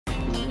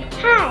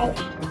Hi,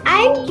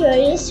 I'm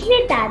Curious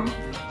Vedant,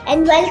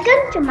 and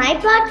welcome to my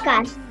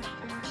podcast.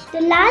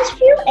 The last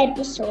few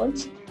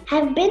episodes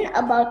have been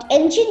about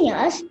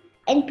engineers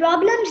and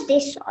problems they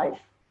solve.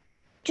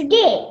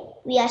 Today,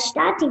 we are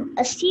starting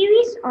a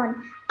series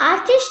on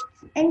artists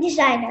and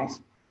designers.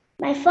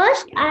 My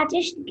first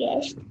artist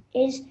guest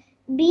is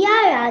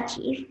B.R.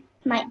 Rajiv,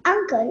 my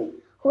uncle,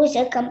 who is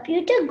a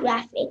computer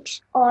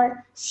graphics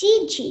or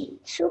CG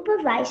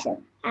supervisor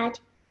at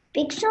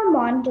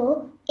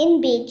Pixomondo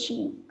in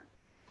Beijing.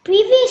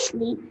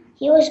 Previously,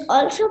 he was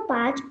also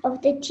part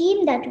of the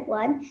team that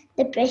won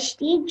the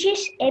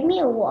prestigious Emmy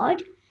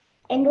Award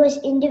and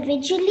was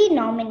individually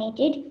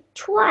nominated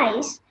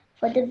twice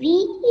for the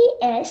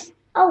VES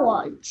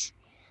Awards.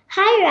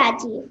 Hi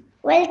Rajiv,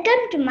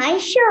 welcome to my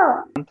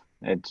show.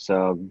 It's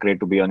great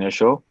to be on your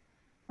show,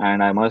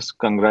 and I must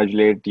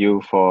congratulate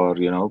you for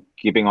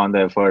keeping on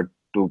the effort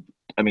to,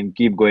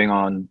 keep going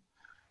on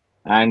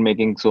and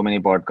making so many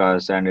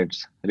podcasts. And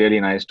it's really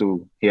nice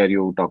to hear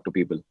you talk to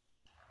people.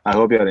 I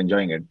hope you are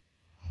enjoying it.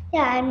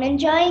 Yeah, I'm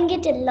enjoying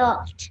it a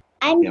lot.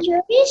 I'm Yeah,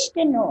 curious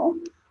to know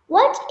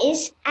what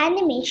is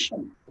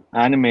animation?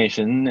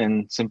 animation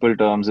in simple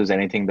terms is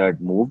anything that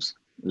moves.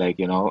 Like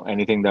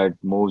anything that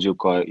moves, you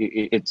call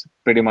it's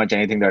pretty much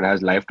anything that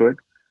has life to it.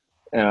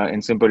 In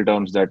simple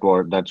terms,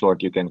 that's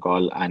what you can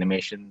call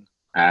animation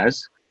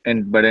as.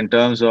 And but in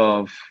terms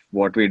of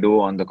what we do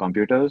on the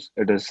computers,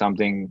 it is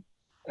something.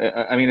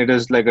 It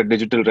is like a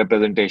digital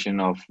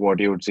representation of what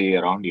you would see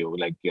around you.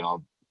 Like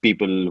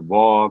people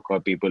walk or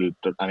people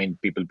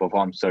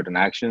perform certain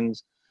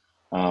actions.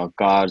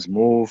 Cars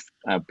move,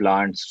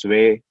 plants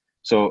sway.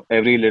 So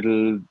every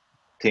little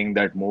thing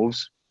that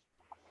moves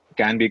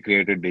can be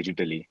created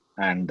digitally,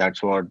 and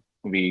that's what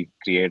we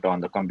create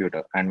on the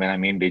computer. And when I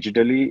mean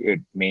digitally, it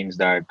means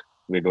that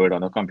we do it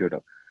on a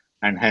computer,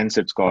 and hence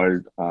it's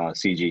called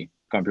CG,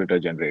 computer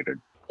generated.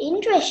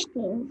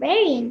 Interesting,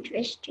 very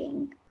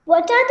interesting.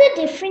 What are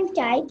the different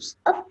types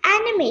of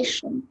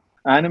animation?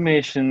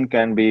 Animation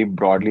can be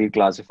broadly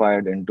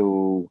classified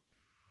into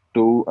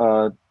two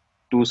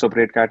two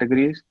separate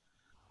categories.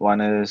 One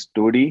is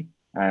 2D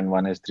and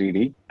one is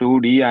 3D.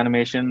 2D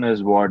animation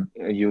is what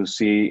you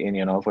see in,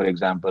 for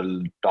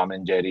example, Tom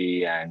and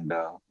Jerry and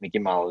Mickey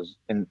Mouse.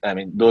 And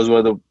those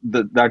were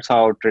that's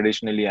how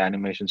traditionally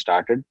animation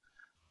started,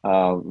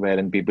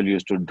 wherein people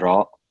used to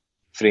draw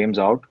frames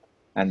out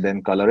and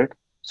then color it.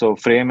 So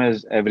frame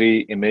is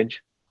every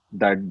image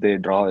that they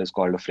draw is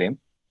called a frame.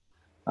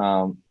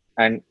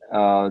 And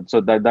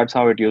so that's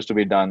how it used to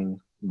be done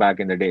back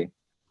in the day.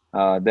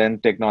 Then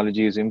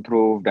technology is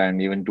improved,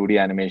 and even 2D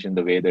animation,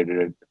 the way they did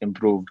it,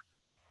 improved.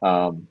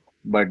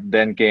 But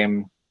then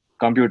came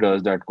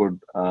computers that could,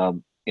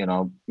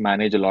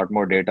 manage a lot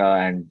more data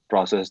and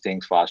process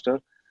things faster,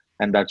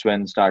 and that's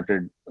when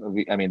started.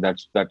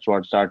 That's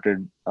what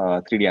started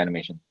 3D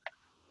animation.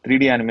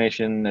 3D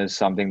animation is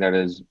something that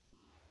is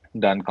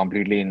done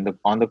completely in the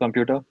on the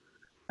computer,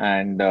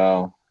 and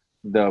the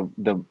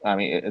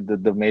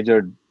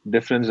major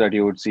difference that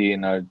you would see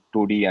in a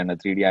 2D and a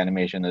 3D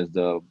animation is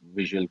the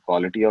visual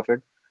quality of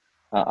it,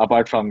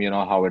 apart from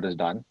how it is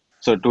done.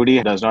 So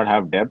 2D does not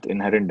have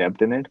inherent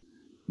depth in it,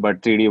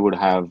 but 3D would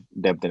have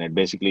depth in it.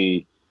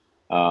 Basically,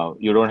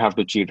 you don't have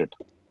to cheat it.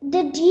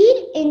 The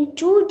D in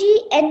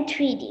 2D and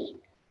 3D.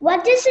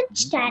 What does it Mhm.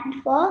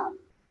 stand for?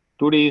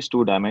 2D is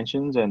two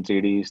dimensions and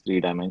 3D is three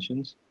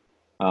dimensions.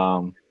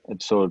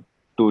 So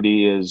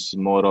 2D is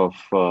more of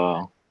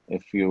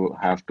if you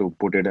have to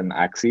put it in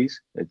axes,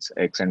 it's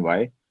X and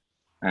Y,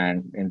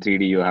 and in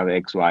 3D you have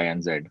X, Y,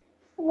 and Z.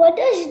 What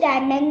does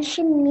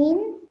dimension mean?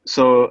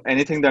 So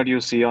anything that you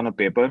see on a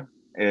paper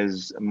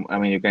is,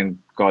 you can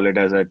call it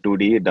as a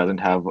 2D. It doesn't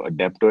have a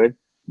depth to it,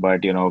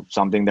 but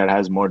something that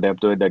has more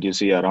depth to it that you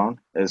see around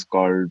is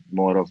called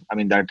more of,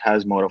 that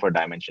has more of a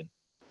dimension.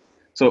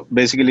 So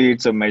basically,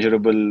 it's a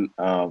measurable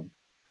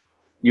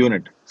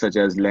unit such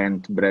as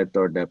length, breadth,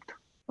 or depth.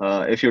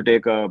 If you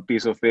take a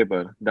piece of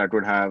paper, that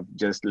would have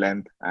just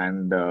length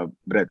and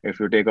breadth. If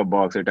you take a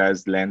box, it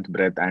has length,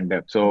 breadth, and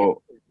depth.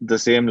 So the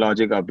same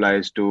logic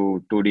applies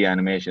to 2D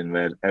animation,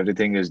 where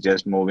everything is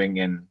just moving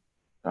in,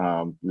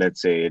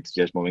 let's say it's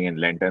just moving in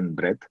length and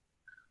breadth.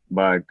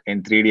 But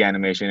in 3D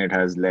animation, it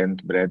has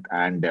length, breadth,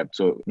 and depth.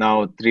 So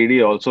now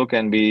 3D also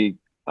can be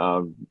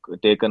uh,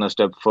 taken a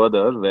step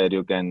further, where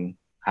you can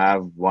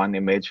have one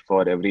image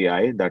for every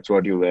eye. That's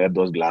what you wear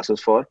those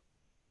glasses for,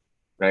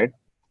 right?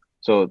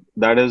 So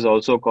that is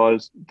also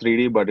called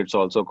 3D, but it's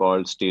also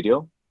called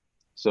stereo.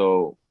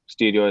 So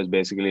stereo is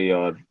basically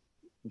your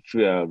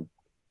uh,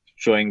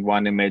 showing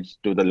one image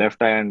to the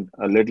left eye and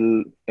a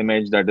little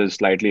image that is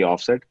slightly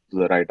offset to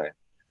the right eye.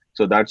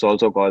 So that's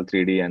also called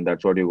 3D, and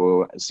that's what you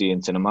go see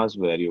in cinemas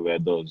where you wear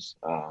those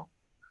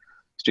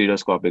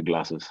stereoscopic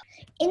glasses.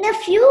 In a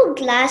few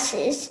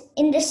glasses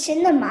in the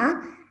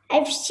cinema,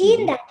 I've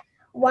seen Hmm. that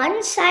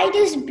one side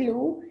is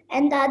blue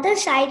and the other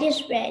side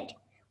is red.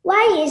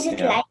 Why is it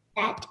Yeah. like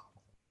that?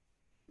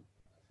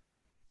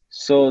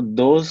 So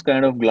those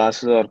kind of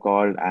glasses are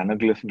called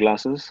anaglyph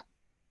glasses.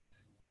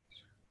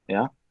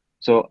 Yeah.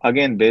 So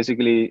again,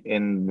 basically,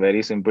 in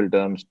very simple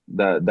terms,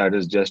 that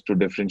is just to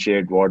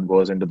differentiate what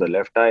goes into the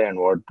left eye and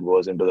what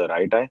goes into the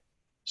right eye.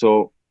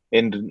 So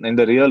in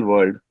the real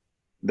world,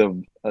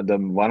 the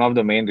one of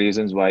the main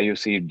reasons why you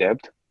see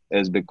depth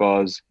is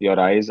because your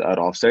eyes are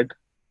offset.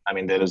 I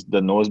mean, there is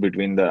the nose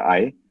between the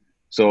eye,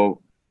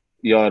 so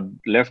your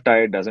left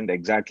eye doesn't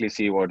exactly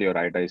see what your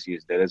right eye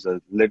sees. There is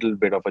a little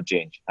bit of a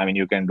change. I mean,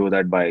 you can do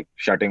that by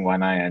shutting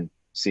one eye and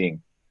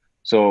seeing.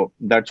 So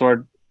that's what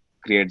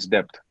creates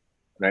depth,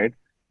 right?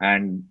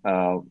 And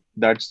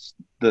that's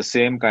the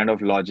same kind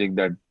of logic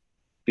that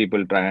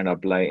people try and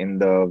apply in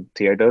the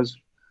theaters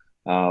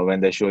when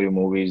they show you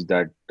movies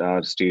that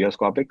are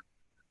stereoscopic.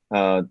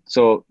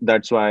 So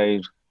that's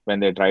why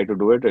when they try to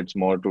do it, it's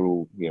more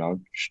to,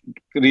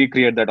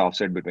 recreate that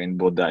offset between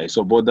both the eyes.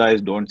 So both the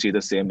eyes don't see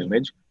the same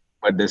image,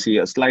 but they see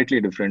a slightly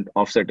different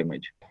offset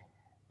image.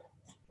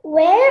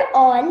 Where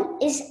all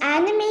is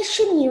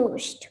animation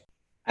used?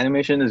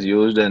 Animation is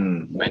used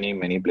in many,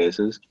 many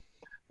places.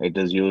 It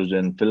is used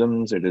in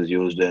films, it is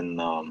used in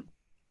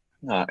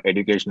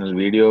educational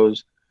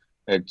videos.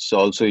 It's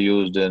also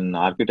used in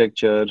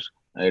architecture.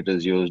 It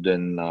is used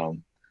in,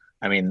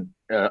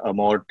 a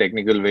more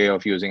technical way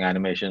of using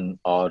animation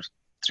or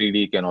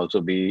 3D can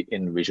also be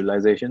in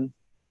visualization,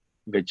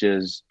 which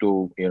is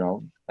to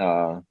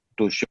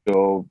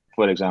show,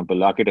 for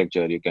example,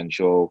 architecture. You can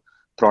show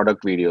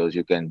product videos.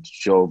 You can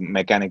show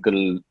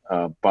mechanical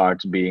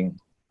parts being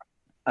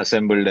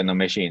assembled in a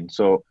machine.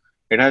 So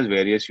it has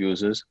various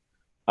uses.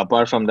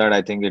 Apart from that,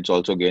 I think it's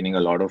also gaining a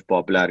lot of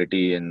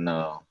popularity in.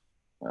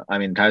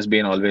 It has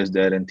been always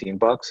there in theme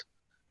parks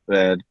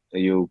where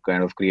you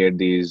kind of create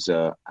these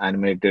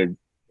animated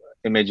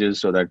images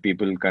so that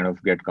people kind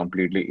of get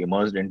completely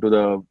immersed into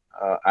the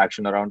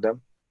action around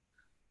them.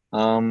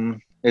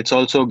 It's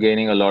also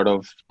gaining a lot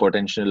of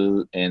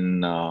potential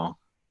in,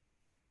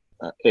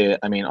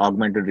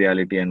 augmented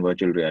reality and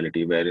virtual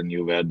reality, wherein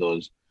you wear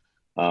those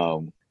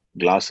um,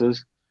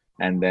 glasses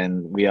and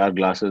then VR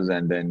glasses,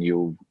 and then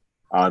you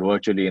are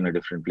virtually in a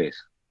different place.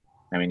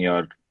 I mean,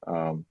 you're,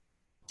 um,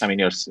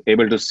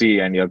 able to see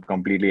and you're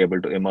completely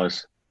able to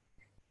immerse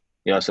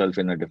yourself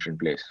in a different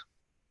place.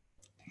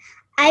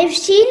 I've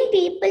seen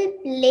people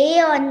play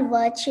on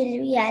virtual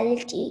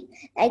reality,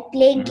 like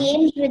play Mhm.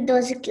 games with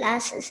those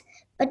glasses,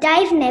 but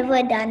I've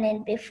never done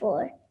it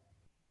before.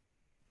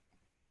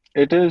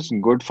 It is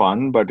good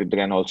fun, but it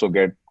can also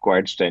get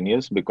quite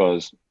strenuous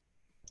because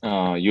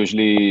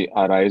usually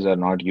our eyes are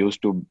not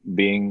used to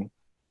being.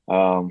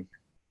 Um,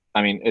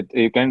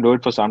 you can do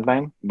it for some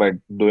time, but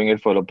doing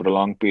it for a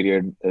prolonged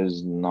period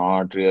is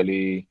not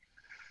really.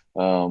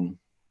 Um,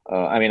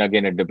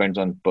 Again, it depends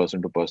on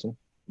person to person,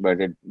 but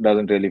it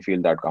doesn't really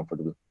feel that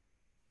comfortable.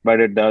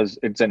 But it does.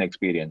 It's an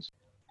experience.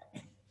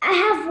 I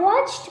have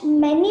watched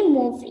many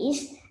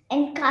movies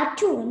and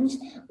cartoons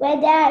where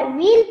there are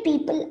real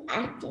people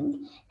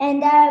acting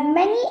and there are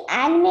many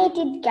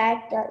animated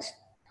characters.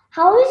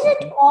 How is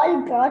it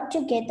all brought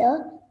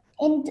together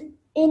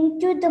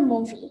into the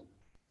movie?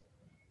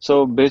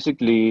 So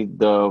basically,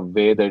 the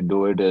way they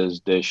do it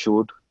is they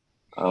shoot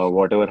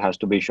whatever has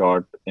to be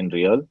shot in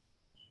real.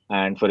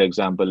 And for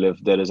example, if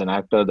there is an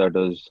actor that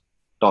is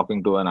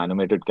talking to an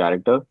animated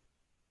character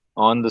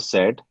on the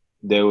set,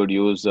 they would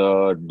use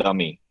a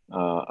dummy.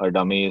 A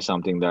dummy is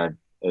something that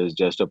is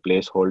just a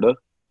placeholder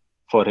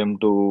for him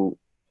to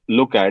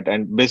look at,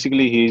 and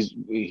basically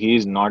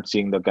he's not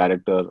seeing the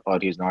character or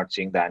he's not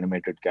seeing the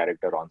animated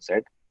character on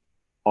set.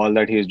 All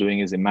that he's doing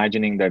is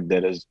imagining that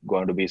there is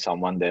going to be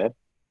someone there,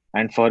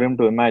 and for him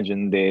to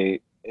imagine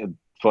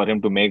for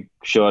him to make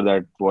sure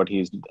that what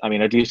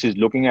at least he's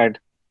looking at,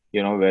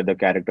 where the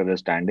character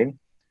is standing,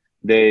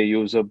 they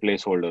use a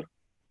placeholder.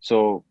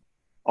 So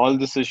all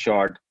this is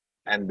shot,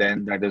 and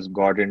then that is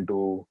got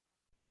into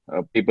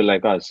people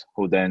like us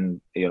who then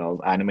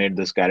animate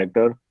this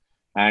character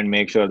and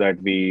make sure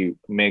that we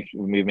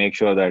make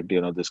sure that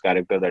this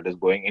character that is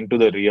going into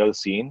the real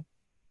scene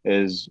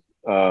is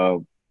uh,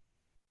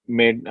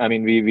 made.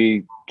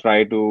 We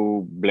try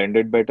to blend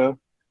it better.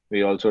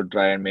 We also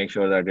try and make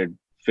sure that it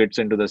fits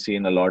into the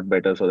scene a lot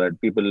better so that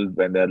people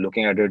when they're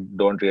looking at it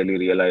don't really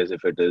realize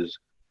if it is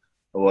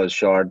was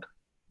shot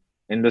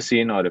in the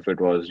scene or if it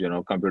was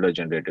computer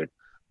generated.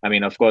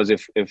 Of course,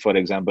 if for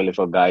example if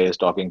a guy is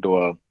talking to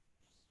a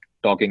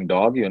talking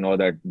dog, you know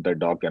that the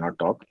dog cannot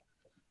talk,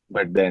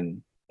 but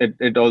then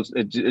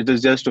it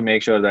is just to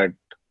make sure that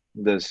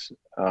this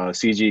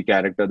CG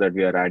character that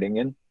we are adding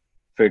in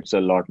fits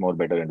a lot more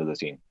better into the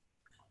scene.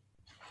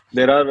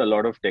 There are a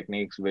lot of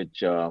techniques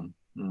which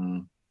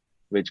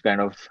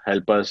kind of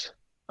help us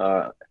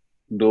uh,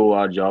 do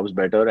our jobs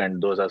better,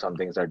 and those are some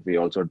things that we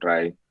also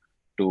try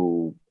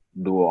to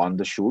do on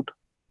the shoot,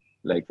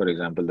 like for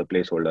example the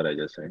placeholder I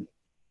just said.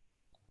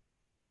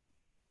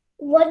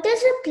 What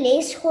does a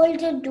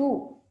placeholder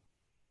do?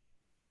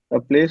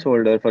 A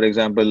placeholder, for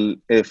example,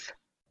 if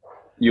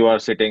you are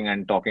sitting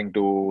and talking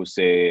to,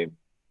 say,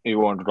 you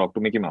want to talk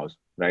to Mickey Mouse,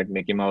 right?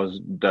 Mickey Mouse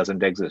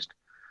doesn't exist,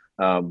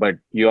 but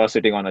you are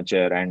sitting on a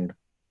chair, and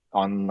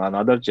on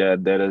another chair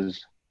there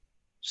is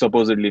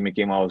supposedly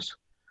Mickey Mouse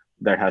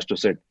that has to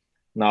sit.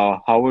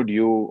 Now, how would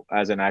you,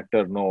 as an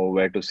actor, know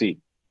where to see,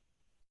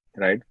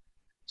 right?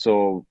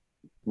 So,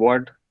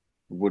 what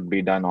would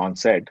be done on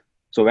set?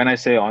 So, when I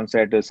say on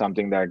set is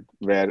something that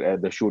where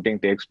the shooting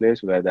takes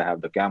place, where they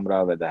have the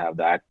camera, where they have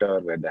the actor,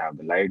 where they have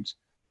the lights.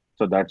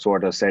 So that's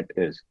what a set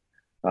is.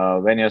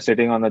 When you're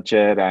sitting on a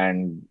chair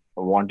and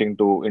wanting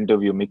to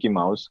interview Mickey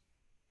Mouse,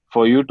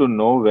 for you to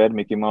know where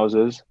Mickey Mouse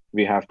is,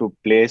 we have to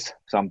place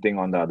something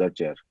on the other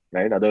chair,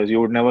 right? Otherwise,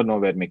 you would never know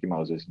where Mickey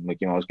Mouse is.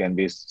 Mickey Mouse can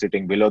be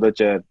sitting below the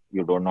chair.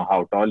 You don't know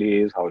how tall he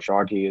is, how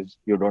short he is.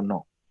 You don't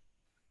know.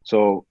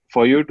 So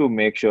for you to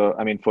make sure,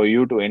 I mean, for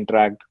you to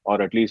interact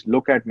or at least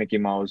look at Mickey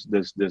Mouse,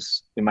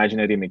 this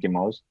imaginary Mickey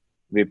Mouse,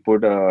 we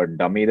put a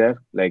dummy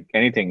there, like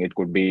anything. It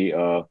could be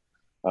uh,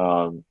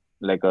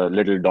 like a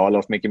little doll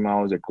of Mickey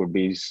Mouse. It could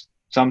be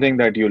something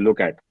that you look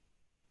at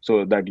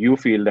so that you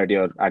feel that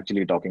you're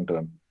actually talking to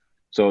him.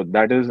 So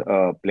that is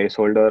a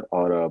placeholder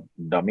or a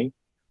dummy.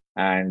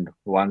 And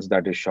once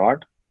that is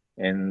shot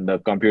in the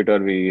computer,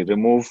 we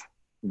remove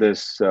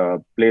this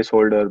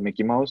placeholder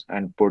Mickey Mouse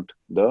and put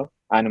the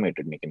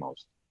animated Mickey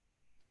Mouse.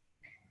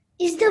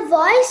 Is the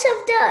voice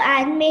of the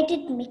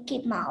animated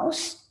Mickey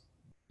Mouse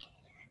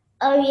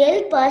a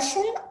real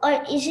person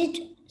or is it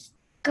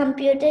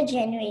computer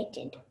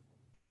generated?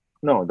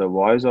 No, the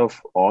voice of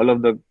all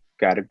of the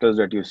characters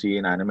that you see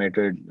in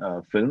animated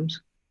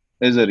films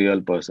is a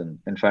real person.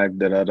 In fact,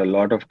 there are a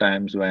lot of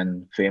times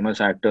when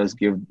famous actors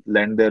give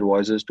lend their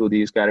voices to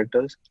these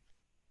characters.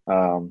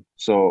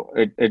 So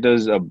it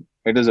is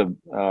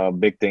a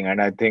big thing,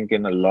 and I think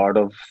in a lot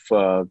of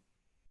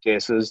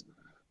cases,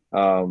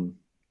 um,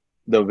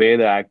 the way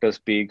the actor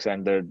speaks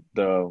and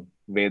the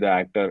way the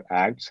actor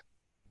acts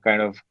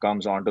kind of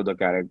comes onto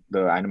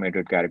the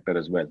animated character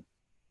as well.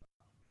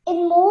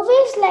 In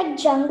movies like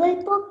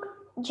Jungle Book,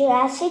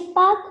 Jurassic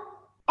Park,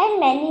 and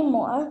many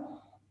more,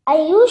 I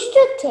used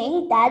to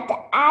think that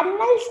the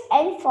animals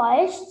and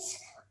forests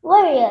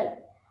were real.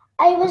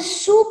 I was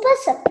super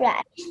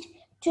surprised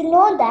to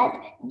know that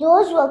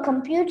those were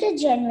computer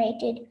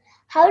generated.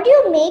 How do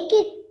you make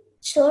it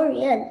so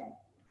real?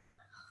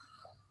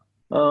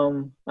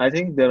 I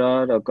think there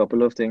are a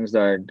couple of things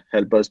that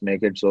help us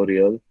make it so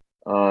real.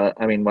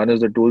 I mean, one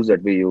is the tools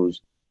that we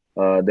use.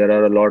 There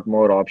are a lot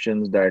more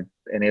options that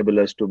enable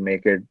us to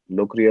make it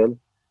look real.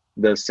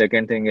 The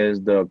second thing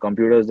is the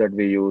computers that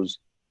we use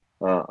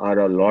are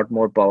a lot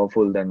more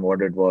powerful than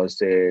what it was,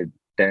 say,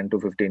 10 to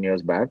 15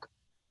 years back.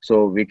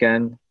 So we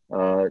can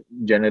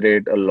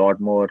generate a lot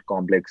more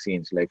complex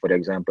scenes. Like, for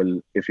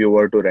example, if you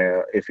were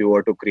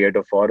to create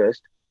a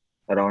forest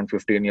around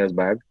 15 years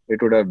back,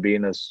 it would have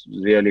been a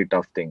really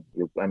tough thing.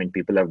 I mean,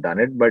 people have done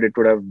it, but it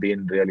would have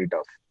been really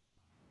tough.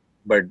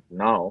 But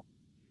now,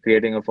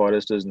 creating a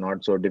forest is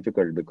not so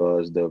difficult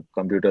because the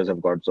computers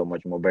have got so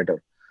much more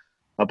better.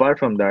 Apart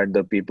from that,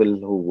 the people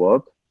who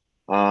work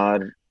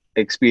are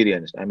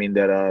experienced. I mean,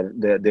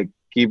 they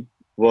keep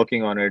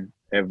working on it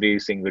every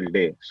single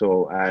day.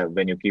 So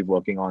when you keep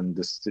working on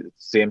this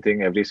same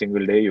thing every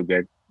single day, you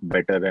get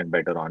better and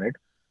better on it.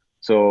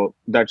 So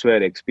that's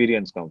where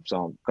experience comes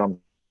from,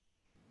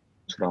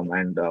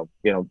 and the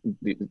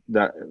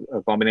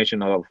a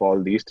combination of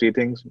all these three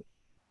things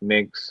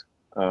makes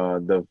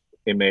the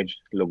image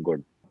look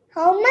good.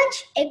 How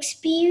much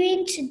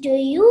experience do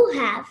you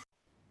have?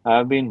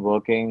 I've been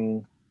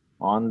working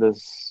on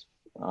this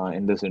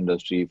in this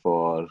industry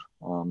for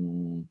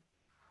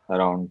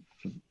around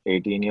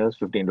 18 years,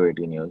 15 to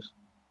 18 years.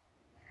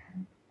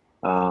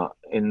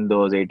 In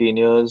those 18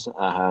 years,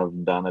 I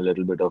have done a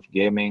little bit of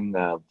gaming.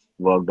 I've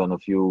worked on a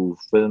few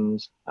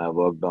films. I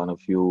worked on a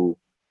few.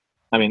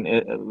 I mean,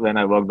 when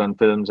I worked on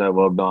films, I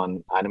worked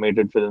on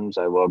animated films.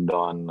 I worked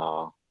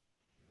on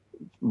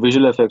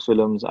visual effects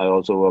films. I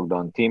also worked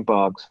on theme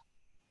parks.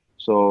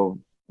 So,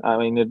 I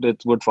mean,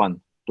 it's good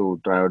fun to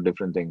try out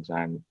different things,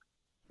 and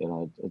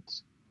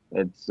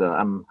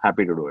I'm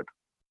happy to do it.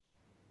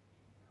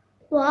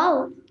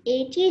 Wow,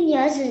 18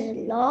 years is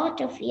a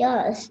lot of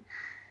years.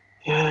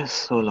 Yes,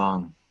 so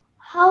long.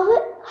 How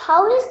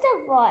is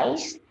the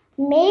voice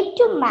made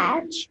to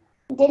match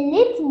the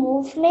lip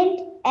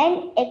movement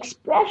and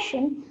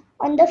expression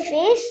on the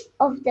face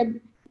of the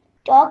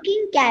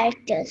talking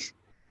characters?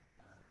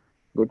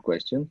 Good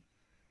question.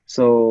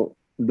 So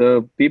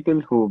the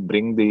people who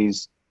bring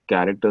these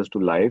characters to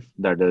life,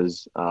 that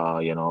is,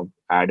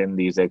 add in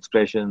these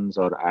expressions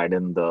or add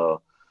in the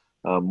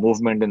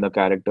movement in the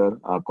character,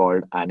 are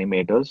called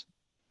animators.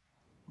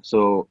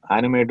 So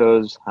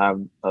animators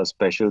have a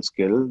special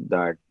skill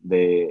that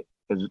they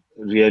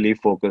really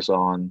focus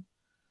on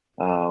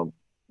uh,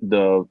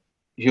 the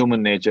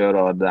human nature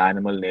or the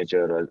animal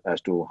nature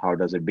as to how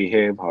does it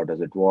behave, how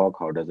does it walk,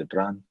 how does it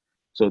run.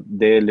 So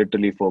they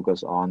literally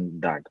focus on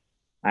that.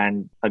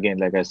 And again,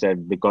 like I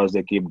said, because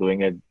they keep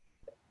doing it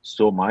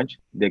so much,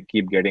 they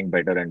keep getting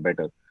better and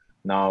better.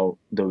 Now,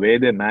 the way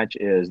they match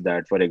is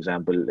that, for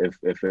example,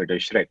 if it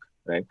is Shrek,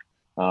 right?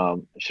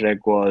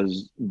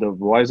 The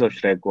voice of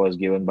Shrek was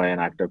given by an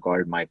actor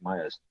called Mike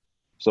Myers.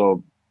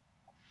 So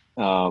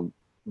um,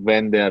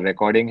 when they are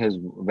recording his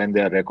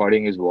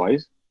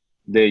voice,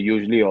 they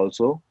usually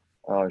also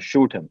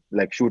shoot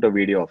a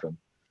video of him.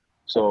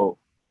 So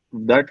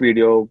that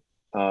video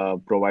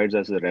provides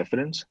us a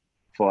reference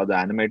for the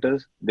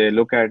animators. They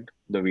look at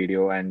the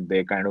video and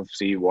they kind of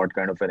see what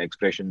kind of an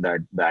expression that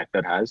the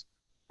actor has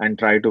and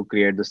try to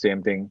create the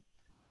same thing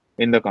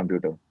in the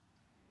computer.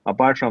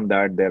 Apart from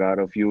that, there are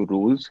a few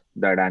rules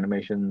that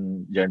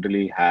animation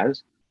generally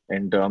has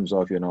in terms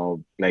of,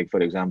 like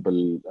for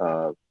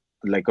example,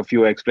 like a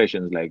few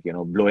expressions, like,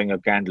 blowing a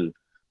candle.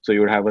 So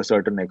you would have a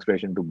certain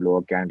expression to blow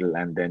a candle,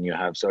 and then you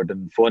have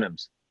certain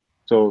phonemes.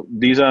 So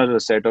these are a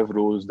set of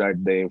rules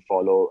that they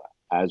follow,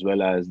 as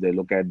well as they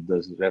look at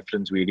the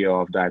reference video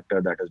of the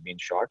actor that has been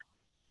shot,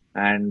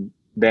 and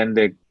then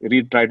they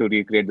try to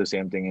recreate the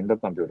same thing in the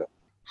computer.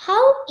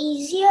 How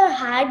easy or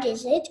hard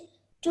is it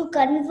to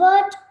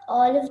convert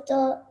all of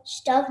the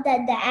stuff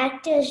that the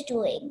actor is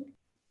doing?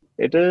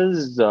 It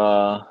is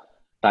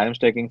time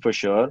taking for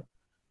sure.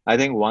 I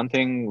think one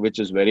thing which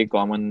is very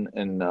common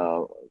in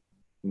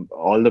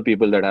all the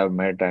people that I've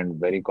met and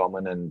very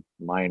common in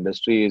my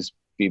industry is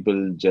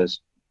people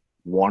just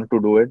want to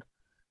do it.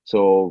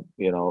 So,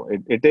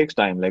 it takes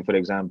time. Like for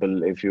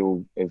example, if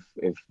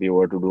we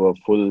were to do a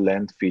full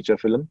length feature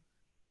film,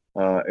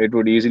 it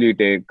would easily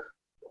take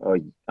a,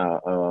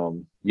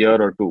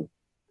 year or two,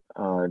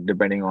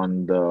 depending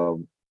on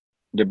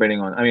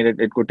I mean,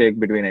 it could take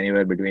between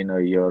anywhere between a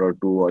year or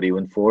two or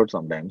even four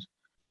sometimes,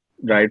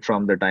 right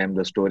from the time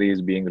the story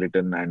is being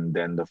written and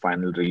then the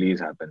final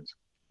release happens.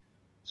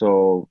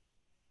 So,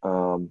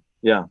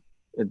 yeah,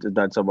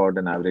 that's about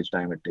an average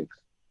time it takes.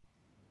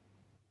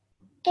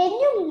 Can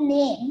you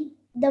name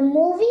the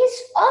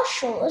movies or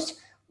shows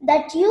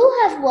that you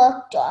have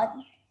worked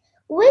on?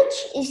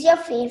 Which is your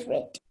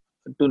favorite?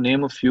 To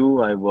name a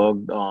few, I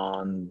worked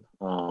on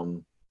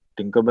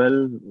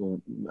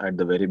Tinkerbell at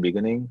the very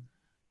beginning,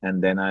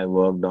 and then I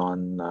worked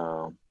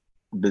on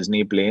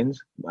Disney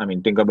Planes. I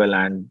mean, Tinkerbell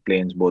and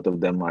Planes, both of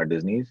them are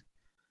Disney's.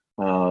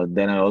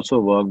 Then I also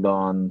worked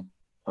on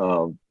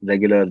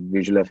regular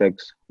visual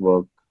effects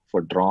work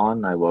for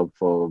Tron. I worked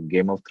for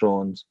Game of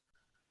Thrones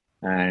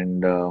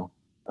and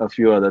a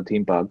few other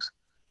theme parks.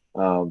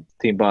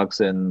 Theme parks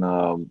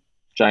in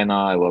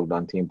China. I worked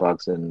on theme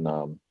parks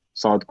in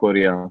South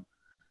Korea.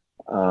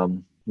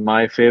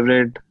 My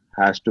favorite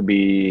has to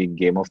be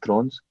Game of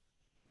Thrones,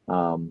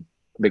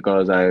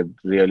 because I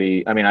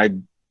mean, I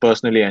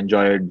personally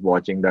enjoyed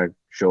watching that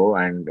show,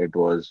 and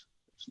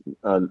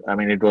I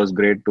mean, it was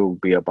great to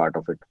be a part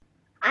of it.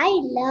 I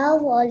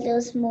love all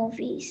those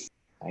movies.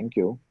 Thank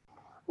you.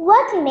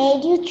 What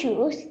made you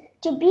choose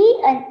to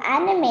be an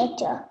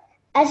animator?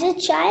 As a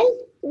child,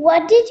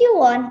 what did you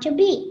want to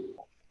be?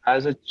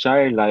 As a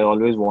child, I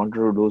always wanted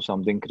to do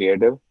something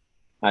creative.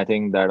 I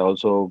think that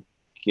also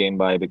came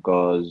by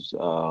because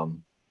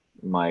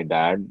my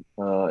dad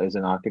is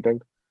an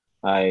architect.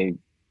 I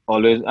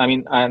I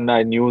mean, and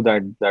I knew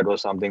that that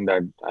was something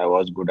that I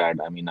was good at.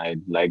 I mean, I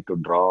like to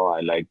draw.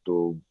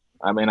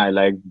 I mean, I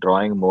like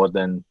drawing more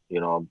than,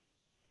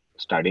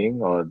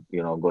 studying or,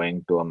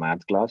 going to a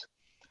math class.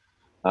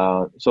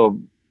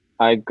 So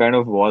I kind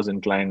of was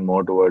inclined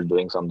more towards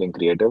doing something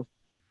creative.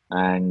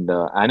 And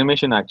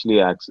animation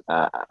actually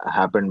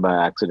happened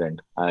by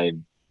accident. I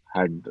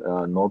had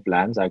no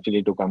plans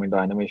actually to come into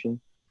animation.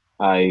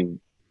 I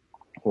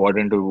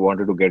wanted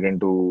to get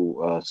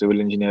into civil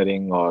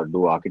engineering or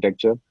do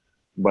architecture,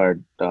 but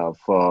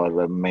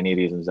for many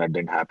reasons that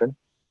didn't happen.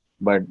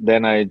 But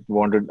then I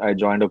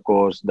joined a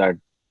course that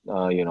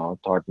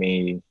taught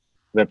me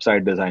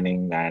website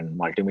designing and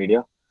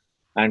multimedia.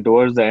 And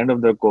towards the end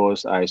of the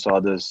course, I saw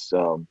this.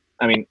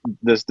 I mean,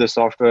 this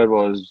software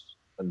was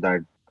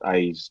that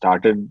I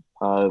started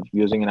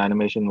using in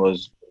animation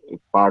was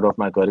part of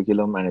my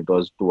curriculum, and it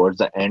was towards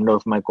the end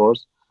of my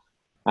course.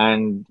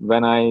 And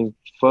when I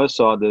first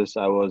saw this,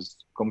 I was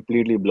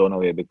completely blown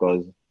away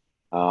because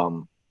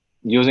um,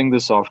 using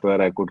this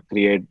software, I could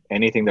create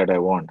anything that I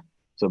want.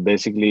 So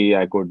basically,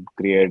 I could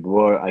create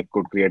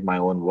my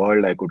own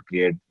world. I could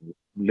create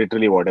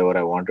literally whatever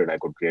I wanted. I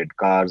could create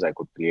cars. I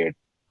could create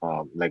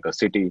like a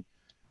city,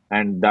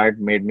 and that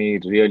made me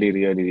really,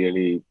 really,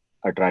 really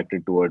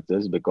attracted towards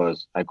this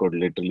because I could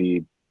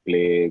literally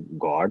play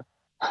God.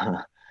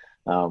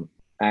 um,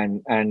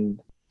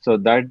 and so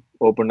that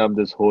opened up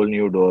this whole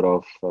new door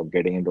of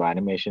getting into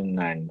animation,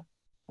 and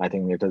I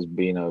think it has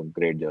been a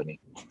great journey.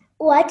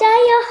 What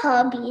are your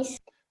hobbies?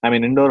 I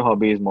mean, indoor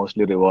hobbies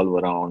mostly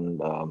revolve around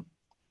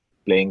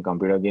playing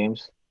computer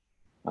games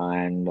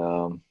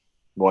and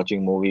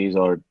watching movies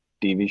or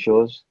TV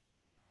shows.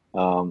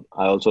 I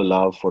also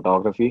love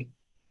photography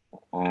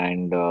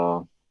and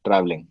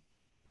traveling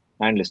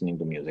and listening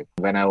to music.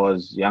 When I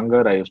was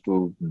younger, I used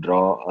to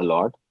draw a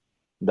lot.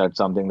 That's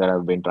something that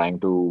I've been trying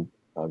to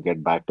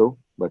get back to,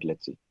 but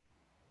let's see.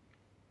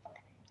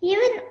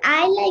 Even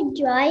I like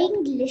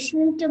drawing,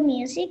 listening to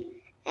music,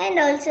 and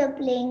also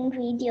playing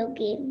video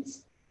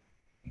games.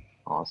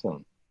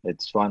 Awesome.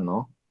 It's fun,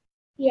 no?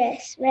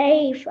 Yes,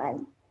 very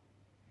fun.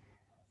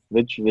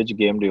 Which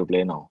game do you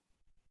play now?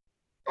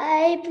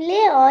 I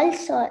play all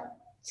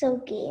sorts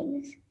of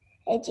games.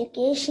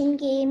 Education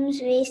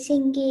games,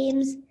 racing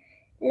games,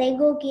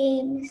 Lego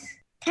games.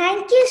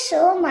 Thank you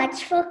so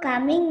much for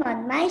coming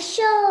on my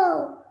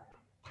show.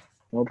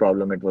 No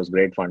problem. It was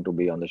great fun to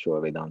be on the show,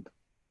 Vedant.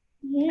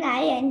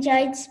 I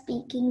enjoyed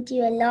speaking to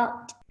you a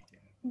lot.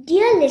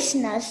 Dear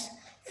listeners,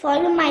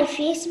 follow my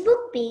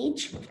Facebook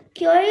page,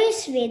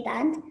 Curious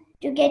Vedant,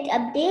 to get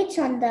updates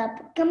on the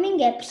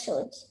upcoming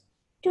episodes.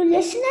 To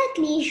listen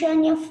at leisure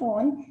on your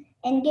phone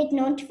and get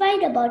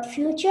notified about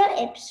future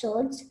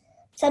episodes,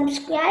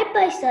 subscribe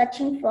by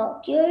searching for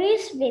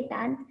Curious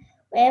Vedant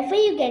wherever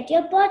you get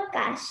your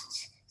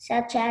podcasts,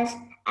 such as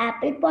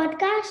Apple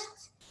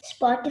Podcasts,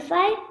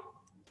 Spotify,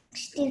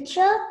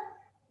 Stitcher,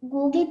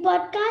 Google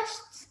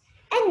Podcasts,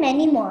 and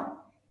many more.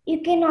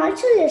 You can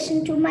also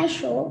listen to my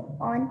show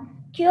on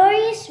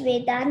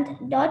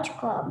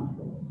CuriousVedant.com.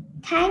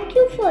 Thank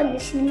you for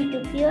listening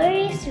to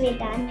Curious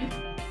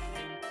Vedant.